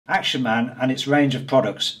Action Man and its range of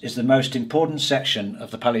products is the most important section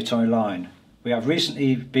of the Palitoy line. We have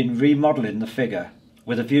recently been remodelling the figure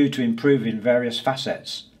with a view to improving various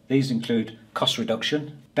facets. These include cost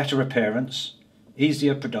reduction, better appearance,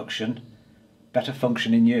 easier production, better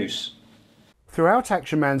function in use. Throughout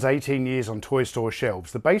Action Man's 18 years on toy store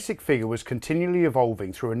shelves, the basic figure was continually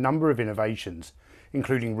evolving through a number of innovations,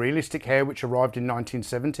 including realistic hair which arrived in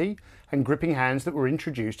 1970 and gripping hands that were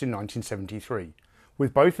introduced in 1973,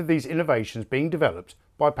 with both of these innovations being developed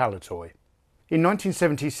by Palitoy. In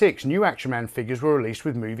 1976, new Action Man figures were released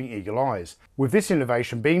with moving eagle eyes, with this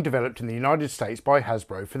innovation being developed in the United States by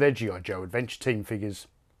Hasbro for their G.I. Joe Adventure Team figures.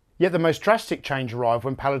 Yet the most drastic change arrived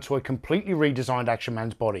when Palitoy completely redesigned Action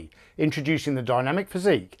Man's body, introducing the dynamic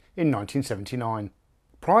physique in 1979.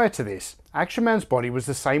 Prior to this, Action Man's body was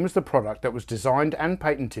the same as the product that was designed and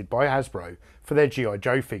patented by Hasbro for their G.I.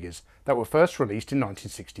 Joe figures that were first released in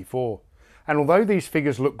 1964. And although these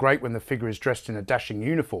figures look great when the figure is dressed in a dashing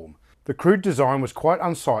uniform, the crude design was quite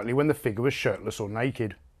unsightly when the figure was shirtless or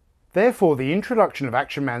naked. Therefore, the introduction of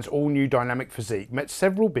Action Man's all-new dynamic physique met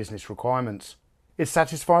several business requirements. It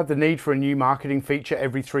satisfied the need for a new marketing feature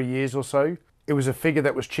every 3 years or so, it was a figure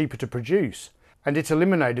that was cheaper to produce, and it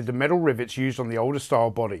eliminated the metal rivets used on the older style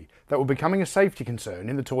body that were becoming a safety concern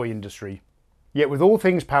in the toy industry. Yet with all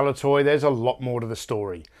things Palitoy, there's a lot more to the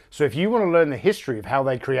story, so if you want to learn the history of how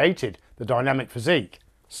they created the dynamic physique,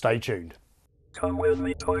 stay tuned. Come with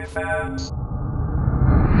me, toy fans.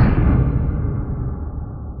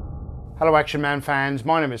 Hello Action Man fans,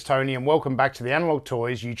 my name is Tony and welcome back to the Analog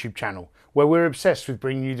Toys YouTube channel, where we're obsessed with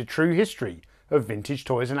bringing you the true history of vintage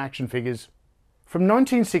toys and action figures. From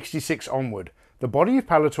 1966 onward, the body of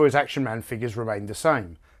Palitoy's Action Man figures remained the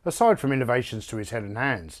same, aside from innovations to his head and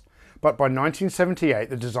hands, but by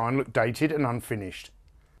 1978 the design looked dated and unfinished.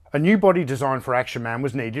 A new body design for Action Man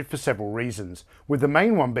was needed for several reasons, with the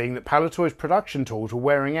main one being that Palitoy's production tools were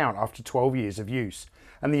wearing out after 12 years of use,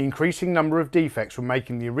 and the increasing number of defects were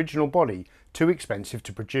making the original body too expensive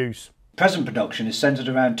to produce. Present production is centred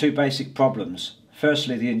around two basic problems.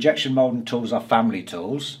 Firstly, the injection moulding tools are family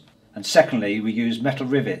tools, and secondly, we use metal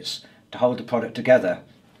rivets to hold the product together,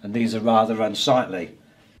 and these are rather unsightly.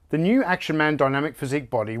 The new Action Man dynamic physique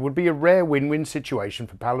body would be a rare win-win situation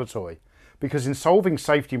for Palitoy, because in solving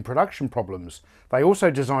safety and production problems, they also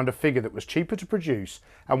designed a figure that was cheaper to produce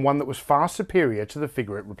and one that was far superior to the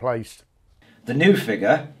figure it replaced. The new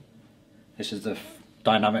figure, this is the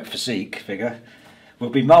dynamic physique figure, will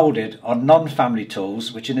be moulded on non-family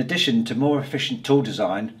tools which, in addition to more efficient tool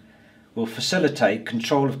design, will facilitate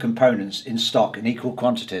control of components in stock in equal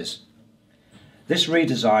quantities. This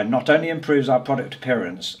redesign not only improves our product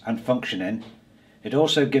appearance and functioning, it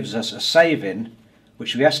also gives us a saving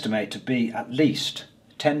which we estimate to be at least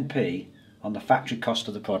 10p on the factory cost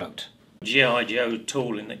of the product. G.I. Joe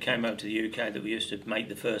tooling that came out to the UK that we used to make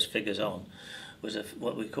the first figures on was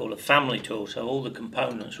what we call a family tool, so all the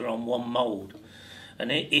components were on one mould,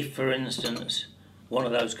 and if for instance one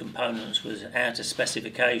of those components was out of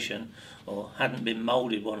specification or hadn't been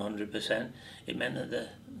moulded 100%, it meant that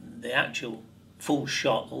the actual full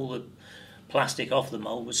shot, all the plastic off the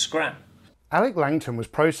mould, was scrap. Alec Langton was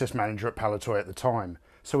process manager at Palitoy at the time,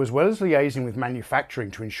 so as well as liaising with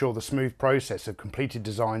manufacturing to ensure the smooth process of completed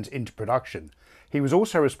designs into production, he was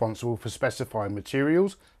also responsible for specifying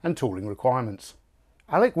materials and tooling requirements.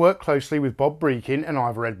 Alec worked closely with Bob Breakin and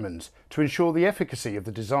Ivor Edmonds to ensure the efficacy of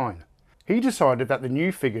the design. He decided that the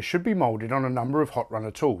new figure should be moulded on a number of hot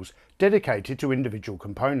runner tools dedicated to individual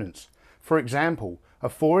components. For example, a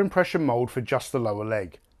 4-impression mould for just the lower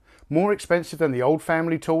leg. More expensive than the old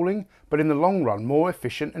family tooling, but in the long run more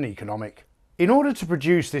efficient and economic. In order to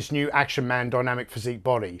produce this new Action Man dynamic physique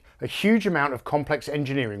body, a huge amount of complex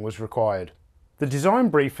engineering was required. The design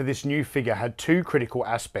brief for this new figure had two critical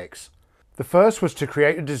aspects. The first was to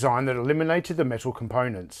create a design that eliminated the metal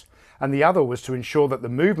components, and the other was to ensure that the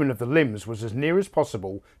movement of the limbs was as near as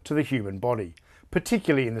possible to the human body,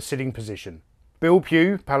 particularly in the sitting position. Bill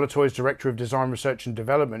Pugh, Palitoy's Director of Design Research and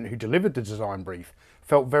Development, who delivered the design brief,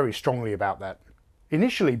 felt very strongly about that.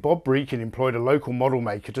 Initially, Bob Breakin employed a local model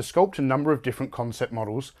maker to sculpt a number of different concept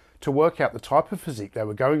models to work out the type of physique they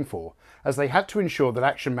were going for, as they had to ensure that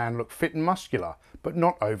Action Man looked fit and muscular, but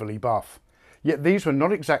not overly buff. Yet these were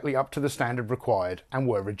not exactly up to the standard required and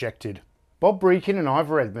were rejected. Bob Breakin and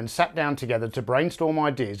Ivor Edmonds sat down together to brainstorm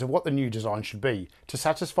ideas of what the new design should be to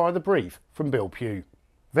satisfy the brief from Bill Pugh.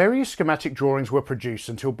 Various schematic drawings were produced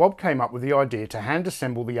until Bob came up with the idea to hand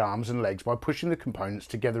assemble the arms and legs by pushing the components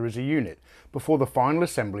together as a unit before the final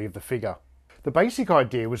assembly of the figure. The basic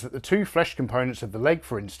idea was that the two flesh components of the leg,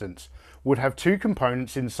 for instance, would have two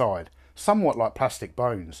components inside, somewhat like plastic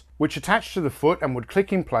bones, which attached to the foot and would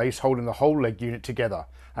click in place holding the whole leg unit together,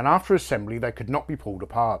 and after assembly they could not be pulled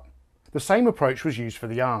apart. The same approach was used for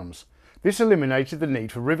the arms. This eliminated the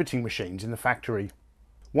need for riveting machines in the factory.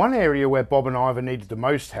 One area where Bob and Ivor needed the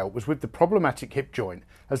most help was with the problematic hip joint,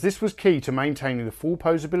 as this was key to maintaining the full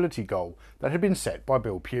posability goal that had been set by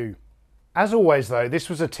Bill Pugh. As always though, this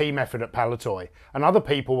was a team effort at Palitoy, and other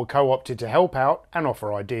people were co-opted to help out and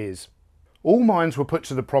offer ideas. All minds were put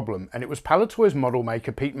to the problem, and it was Palitoy's model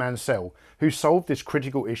maker Pete Mansell who solved this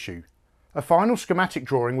critical issue. A final schematic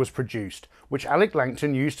drawing was produced, which Alec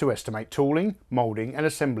Langton used to estimate tooling, moulding and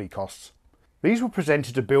assembly costs. These were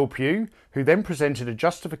presented to Bill Pugh, who then presented a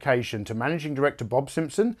justification to Managing Director Bob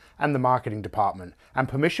Simpson and the marketing department, and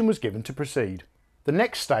permission was given to proceed. The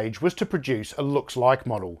next stage was to produce a looks-like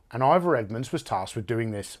model, and Ivor Edmonds was tasked with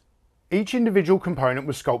doing this. Each individual component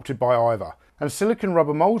was sculpted by Ivor, and silicon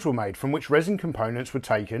rubber moulds were made from which resin components were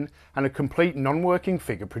taken and a complete non-working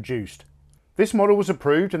figure produced. This model was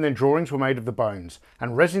approved and then drawings were made of the bones,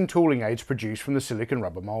 and resin tooling aids produced from the silicon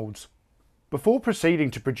rubber moulds. Before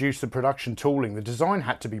proceeding to produce the production tooling, the design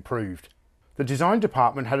had to be proved. The design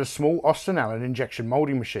department had a small Austin Allen injection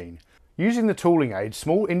moulding machine. Using the tooling aids,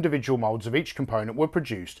 small individual moulds of each component were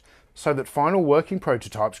produced so that final working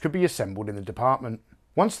prototypes could be assembled in the department.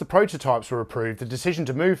 Once the prototypes were approved, the decision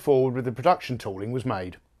to move forward with the production tooling was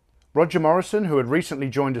made. Roger Morrison, who had recently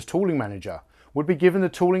joined as tooling manager, would be given the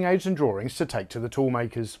tooling aids and drawings to take to the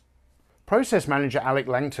toolmakers. Process manager Alec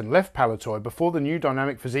Langton left Palitoy before the new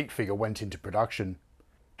dynamic physique figure went into production.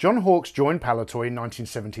 John Hawkes joined Palitoy in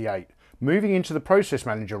 1978, moving into the process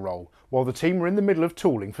manager role while the team were in the middle of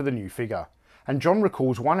tooling for the new figure, and John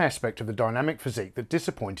recalls one aspect of the dynamic physique that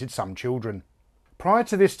disappointed some children. Prior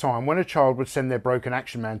to this time, when a child would send their broken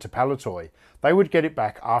Action Man to Palitoy, they would get it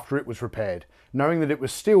back after it was repaired, knowing that it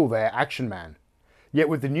was still their Action Man. Yet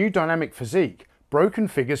with the new dynamic physique, broken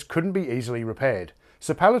figures couldn't be easily repaired,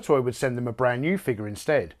 so Palitoy would send them a brand new figure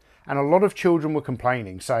instead, and a lot of children were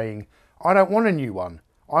complaining, saying, "I don't want a new one,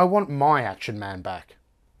 I want my Action Man back."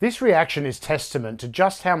 This reaction is testament to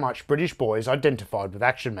just how much British boys identified with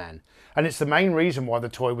Action Man, and it's the main reason why the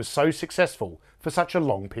toy was so successful for such a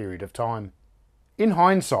long period of time. In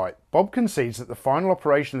hindsight, Bob concedes that the final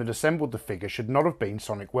operation that assembled the figure should not have been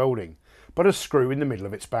sonic welding, but a screw in the middle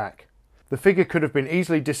of its back. The figure could have been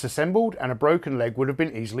easily disassembled and a broken leg would have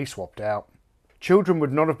been easily swapped out. Children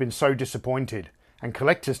would not have been so disappointed, and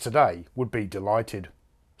collectors today would be delighted.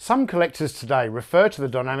 Some collectors today refer to the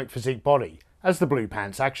dynamic physique body as the Blue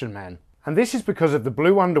Pants Action Man, and this is because of the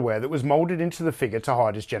blue underwear that was moulded into the figure to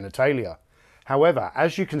hide his genitalia. However,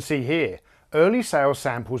 as you can see here, early sales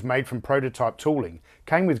samples made from prototype tooling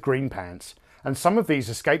came with green pants, and some of these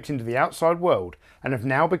escaped into the outside world and have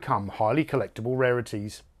now become highly collectible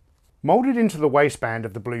rarities. Moulded into the waistband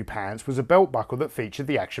of the blue pants was a belt buckle that featured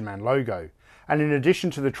the Action Man logo, and in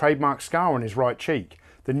addition to the trademark scar on his right cheek,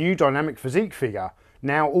 the new dynamic physique figure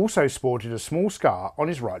now also sported a small scar on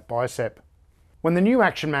his right bicep. When the new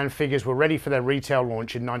Action Man figures were ready for their retail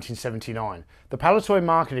launch in 1979, the Palitoy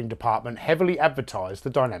marketing department heavily advertised the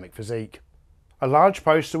dynamic physique. A large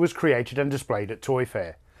poster was created and displayed at Toy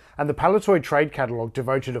Fair, and the Palitoy trade catalogue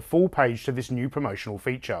devoted a full page to this new promotional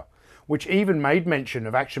feature, which even made mention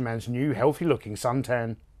of Action Man's new healthy-looking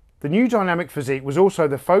suntan. The new dynamic physique was also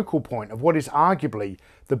the focal point of what is arguably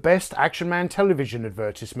the best Action Man television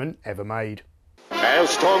advertisement ever made. As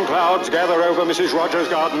storm clouds gather over Mrs. Rogers'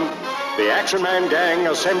 garden, the Action Man gang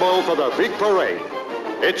assemble for the big parade.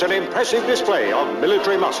 It's an impressive display of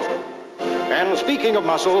military muscle. And speaking of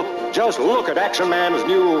muscle, just look at Action Man's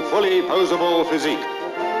new fully posable physique.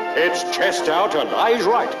 It's chest out and eyes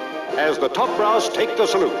right as the top brass take the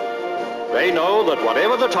salute. They know that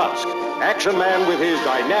whatever the task, Action Man with his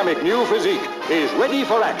dynamic new physique is ready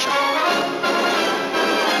for action.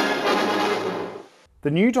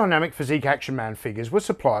 The new dynamic physique Action Man figures were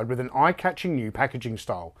supplied with an eye-catching new packaging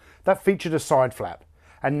style that featured a side flap,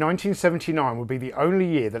 and 1979 would be the only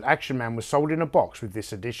year that Action Man was sold in a box with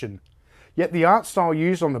this edition. Yet the art style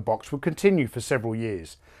used on the box would continue for several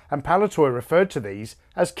years, and Palitoy referred to these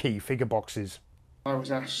as key figure boxes. I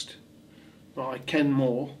was asked by Ken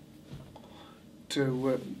Moore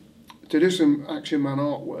to do some Action Man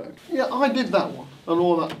artwork. Yeah, I did that one, and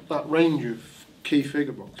all that range of key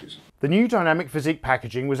figure boxes. The new dynamic physique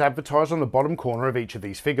packaging was advertised on the bottom corner of each of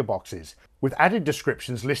these figure boxes, with added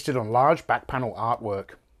descriptions listed on large back panel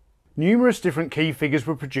artwork. Numerous different key figures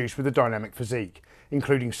were produced with the dynamic physique,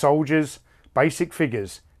 including soldiers, basic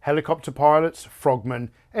figures, helicopter pilots, frogmen,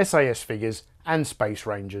 SAS figures, and space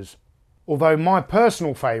rangers. Although my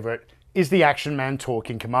personal favourite is the Action Man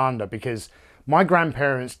Talking Commander, because My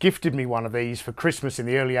grandparents gifted me one of these for Christmas in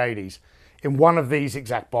the early 80s, in one of these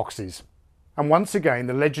exact boxes. And once again,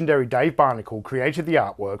 the legendary Dave Barnacle created the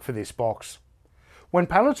artwork for this box. When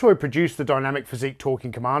Palitoy produced the Dynamic Physique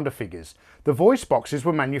Talking Commander figures, the voice boxes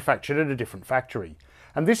were manufactured at a different factory,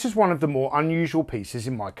 and this is one of the more unusual pieces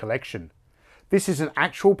in my collection. This is an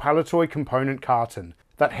actual Palitoy component carton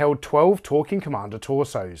that held 12 Talking Commander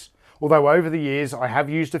torsos, although over the years I have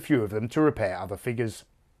used a few of them to repair other figures.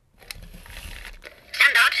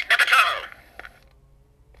 Stand out, the patrol.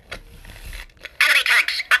 Enemy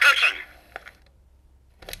tanks approaching.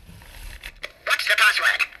 What's the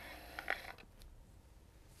password?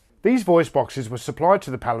 These voice boxes were supplied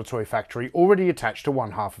to the Palitoy factory already attached to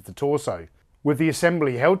one half of the torso, with the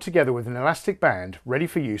assembly held together with an elastic band ready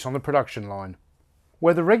for use on the production line.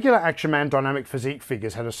 Where the regular Action Man Dynamic Physique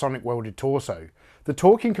figures had a sonic welded torso, the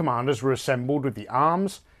Talking Commanders were assembled with the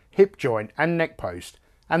arms, hip joint and neck post,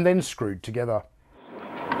 and then screwed together.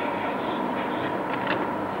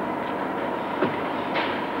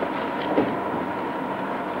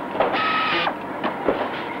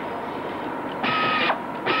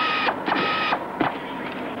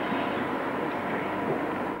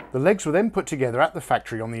 The legs were then put together at the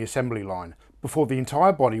factory on the assembly line, before the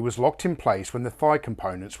entire body was locked in place when the thigh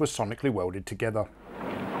components were sonically welded together.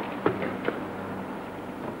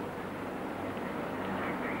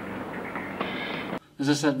 As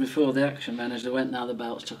I said before, the Action Men, as they went down the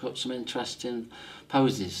belts, took up some interesting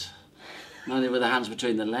poses. Mainly with the hands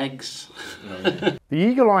between the legs. The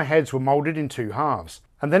eagle eye heads were moulded in two halves,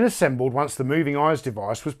 and then assembled once the moving eyes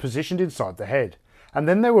device was positioned inside the head, and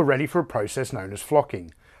then they were ready for a process known as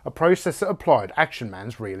flocking, a process that applied Action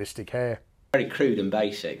Man's realistic hair. Very crude and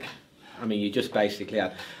basic. I mean, you just basically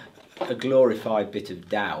had a glorified bit of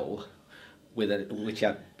dowel with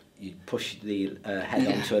you push the head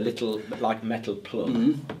onto a little like metal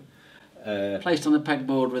plug. Placed on a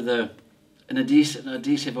pegboard with an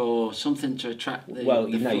adhesive or something to attract the. Well,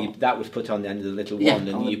 that was put on the end of the little wand,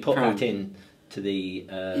 and you put that in to the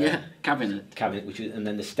cabinet, and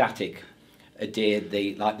then the static adhered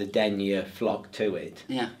the denier flock to it.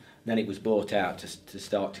 Yeah. Then it was brought out to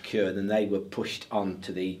start to cure. Then they were pushed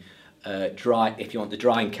onto the the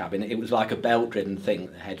drying cabinet. It was like a belt-driven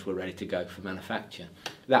thing. The heads were ready to go for manufacture.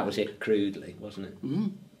 That was it, crudely, wasn't it?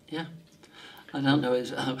 Yeah. I don't know.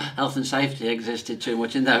 Health and safety existed too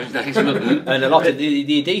much in those days. And a lot of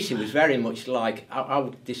the adhesive was very much like, I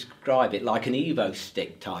would describe it like an Evo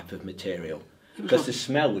stick type of material. Because the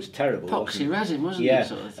smell was terrible. Epoxy resin, wasn't it? Yeah,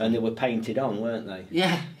 sort of and they were painted on, weren't they?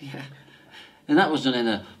 Yeah, yeah. And that was done in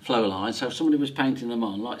a flow line, so if somebody was painting them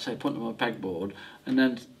on, like say putting them on a pegboard, and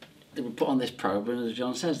then they would put on this probe, and as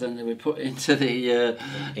John says, then they would put into the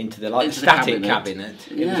static cabinet.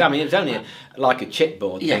 Yeah. It was only like a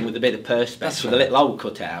chipboard thing with a bit of perspex with a little hole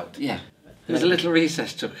cut out. Yeah. There was a little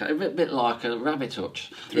recess took out, a bit like a rabbit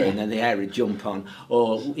hutch. And then the air would jump on,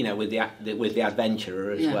 or with the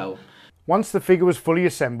adventurer as well. Once the figure was fully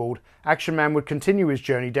assembled, Action Man would continue his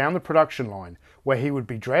journey down the production line, where he would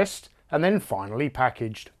be dressed and then finally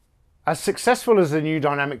packaged. As successful as the new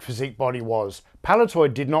Dynamic Physique body was,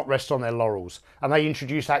 Palitoy did not rest on their laurels, and they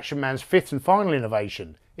introduced Action Man's fifth and final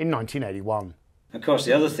innovation in 1981. Of course,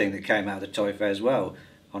 the other thing that came out of the toy fair as well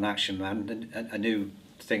on Action Man, a new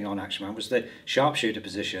thing on Action Man, was the sharpshooter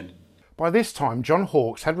position. By this time, John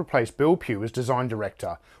Hawkes had replaced Bill Pugh as design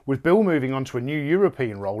director, with Bill moving on to a new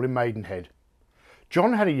European role in Maidenhead.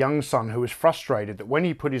 John had a young son who was frustrated that when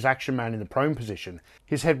he put his Action Man in the prone position,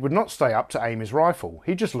 his head would not stay up to aim his rifle,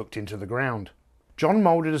 he just looked into the ground. John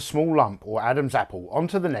moulded a small lump, or Adam's apple,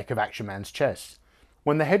 onto the neck of Action Man's chest.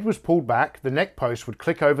 When the head was pulled back, the neck post would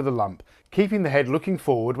click over the lump, keeping the head looking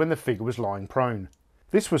forward when the figure was lying prone.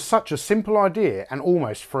 This was such a simple idea and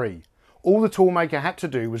almost free. All the toolmaker had to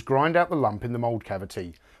do was grind out the lump in the mould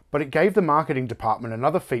cavity, but it gave the marketing department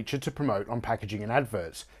another feature to promote on packaging and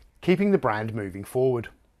adverts, keeping the brand moving forward.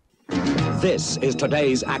 This is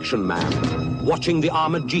today's Action Man, watching the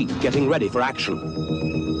armoured Jeep getting ready for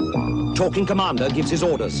action. Talking Commander gives his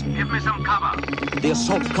orders. Give me some cover. The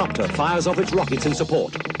assault copter fires off its rockets in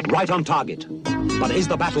support, right on target. But is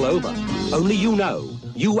the battle over? Only you know.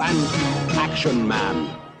 You and Action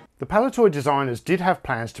Man. The Palitoy designers did have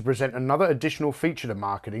plans to present another additional feature to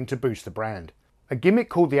marketing to boost the brand. A gimmick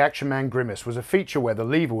called the Action Man Grimace was a feature where the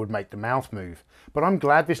lever would make the mouth move, but I'm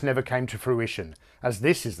glad this never came to fruition, as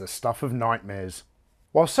this is the stuff of nightmares.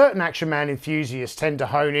 While certain Action Man enthusiasts tend to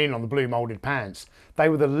hone in on the blue moulded pants, they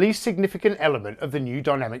were the least significant element of the new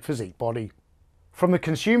Dynamic Physique body. From the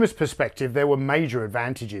consumer's perspective, there were major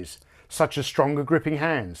advantages, such as stronger gripping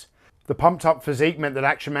hands. The pumped up physique meant that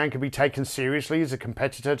Action Man could be taken seriously as a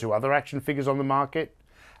competitor to other action figures on the market,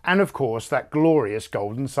 and of course that glorious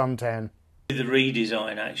golden suntan. With the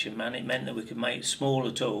redesign Action Man, it meant that we could make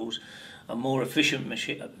smaller tools and more efficient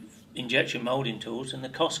injection moulding tools, and the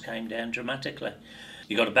cost came down dramatically.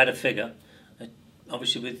 You got a better figure,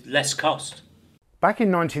 obviously with less cost. Back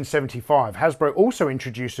in 1975, Hasbro also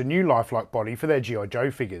introduced a new lifelike body for their G.I.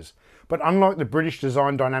 Joe figures, but unlike the British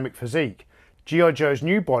design Dynamic Physique, G.I. Joe's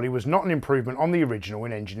new body was not an improvement on the original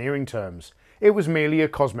in engineering terms. It was merely a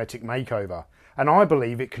cosmetic makeover, and I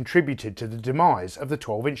believe it contributed to the demise of the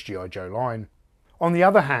 12-inch G.I. Joe line. On the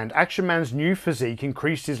other hand, Action Man's new physique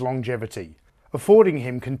increased his longevity, affording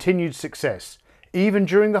him continued success, even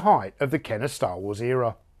during the height of the Kenner Star Wars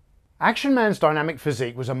era. Action Man's dynamic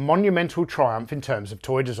physique was a monumental triumph in terms of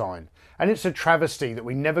toy design, and it's a travesty that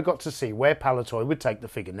we never got to see where Palitoy would take the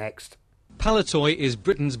figure next. Palitoy is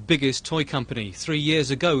Britain's biggest toy company. 3 years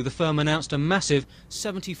ago, the firm announced a massive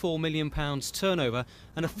 £74 million turnover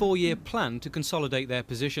and a 4-year plan to consolidate their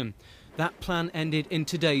position. That plan ended in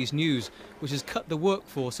today's news, which has cut the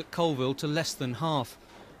workforce at Colville to less than half.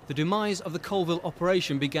 The demise of the Colville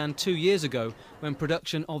operation began 2 years ago when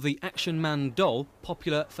production of the Action Man doll,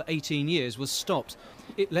 popular for 18 years, was stopped.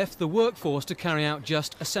 It left the workforce to carry out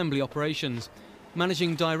just assembly operations.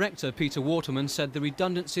 Managing Director Peter Waterman said the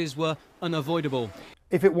redundancies were unavoidable.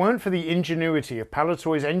 If it weren't for the ingenuity of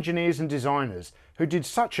Palitoy's engineers and designers, who did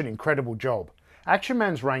such an incredible job, Action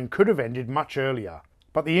Man's reign could have ended much earlier.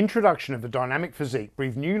 But the introduction of the dynamic physique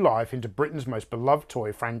breathed new life into Britain's most beloved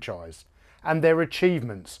toy franchise, and their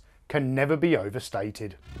achievements can never be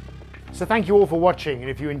overstated. So thank you all for watching, and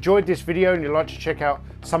if you enjoyed this video and you'd like to check out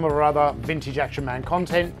some of our other vintage Action Man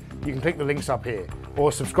content, you can click the links up here,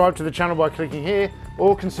 or subscribe to the channel by clicking here,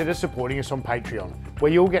 or consider supporting us on Patreon,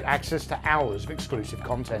 where you'll get access to hours of exclusive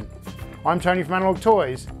content. I'm Tony from Analog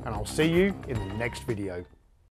Toys, and I'll see you in the next video.